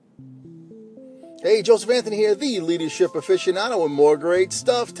Hey, Joseph Anthony here, the leadership aficionado, with more great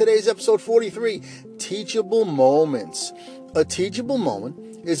stuff. Today's episode 43, Teachable Moments. A teachable moment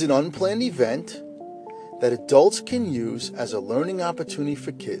is an unplanned event that adults can use as a learning opportunity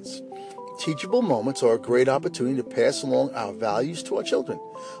for kids. Teachable moments are a great opportunity to pass along our values to our children,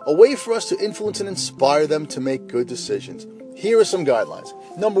 a way for us to influence and inspire them to make good decisions. Here are some guidelines.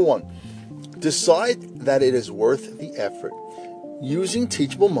 Number 1, decide that it is worth the effort. Using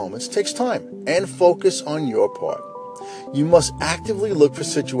teachable moments takes time and focus on your part. You must actively look for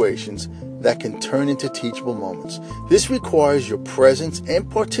situations that can turn into teachable moments. This requires your presence and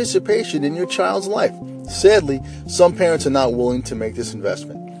participation in your child's life. Sadly, some parents are not willing to make this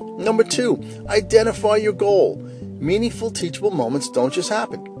investment. Number 2, identify your goal. Meaningful teachable moments don't just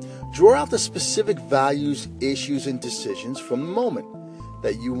happen. Draw out the specific values, issues, and decisions from the moment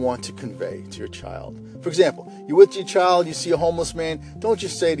that you want to convey to your child. For example, you're with your child, you see a homeless man, don't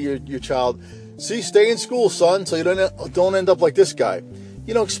just say to your child, "See, stay in school, son, so you don't end up like this guy."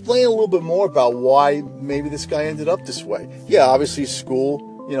 Explain a little bit more about why maybe this guy ended up this way. Yeah, obviously school,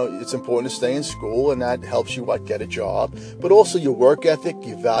 it's important to stay in school, and that helps you get a job. But also your work ethic,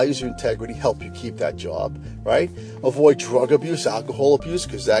 your values, your integrity help you keep that job, right? Avoid drug abuse, alcohol abuse,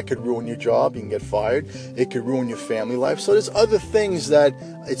 because that could ruin your job. You can get fired. It could ruin your family life. So there's other things that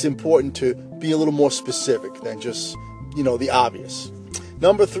it's important to be a little more specific than just, the obvious.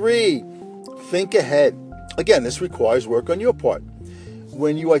 Number 3, think ahead. Again, this requires work on your part.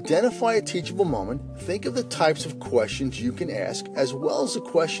 When you identify a teachable moment, think of the types of questions you can ask, as well as the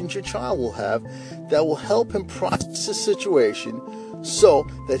questions your child will have that will help him process the situation so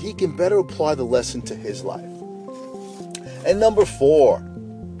that he can better apply the lesson to his life. And number 4,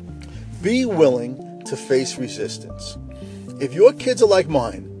 be willing to face resistance. If your kids are like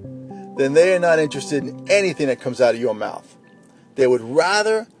mine, then they are not interested in anything that comes out of your mouth. They would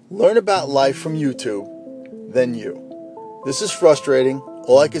rather learn about life from YouTube than you. This is frustrating.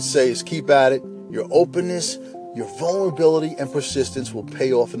 All I can say is keep at it. Your openness, your vulnerability, and persistence will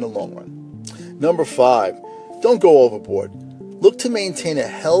pay off in the long run. Number 5, don't go overboard. Look to maintain a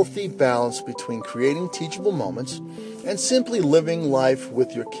healthy balance between creating teachable moments and simply living life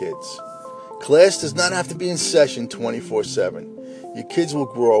with your kids. Class does not have to be in session 24/7. Your kids will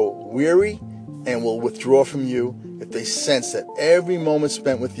grow weary and will withdraw from you if they sense that every moment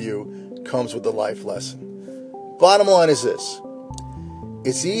spent with you comes with a life lesson. Bottom line is this: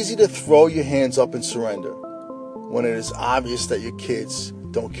 it's easy to throw your hands up and surrender when it is obvious that your kids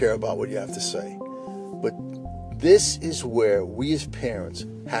don't care about what you have to say. But this is where we as parents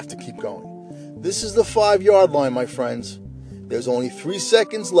have to keep going. This is the 5-yard line, my friends. There's only 3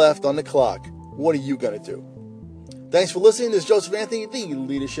 seconds left on the clock. What are you going to do? Thanks for listening. This is Joseph Anthony, the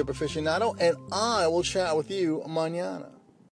leadership aficionado, and I will chat with you mañana.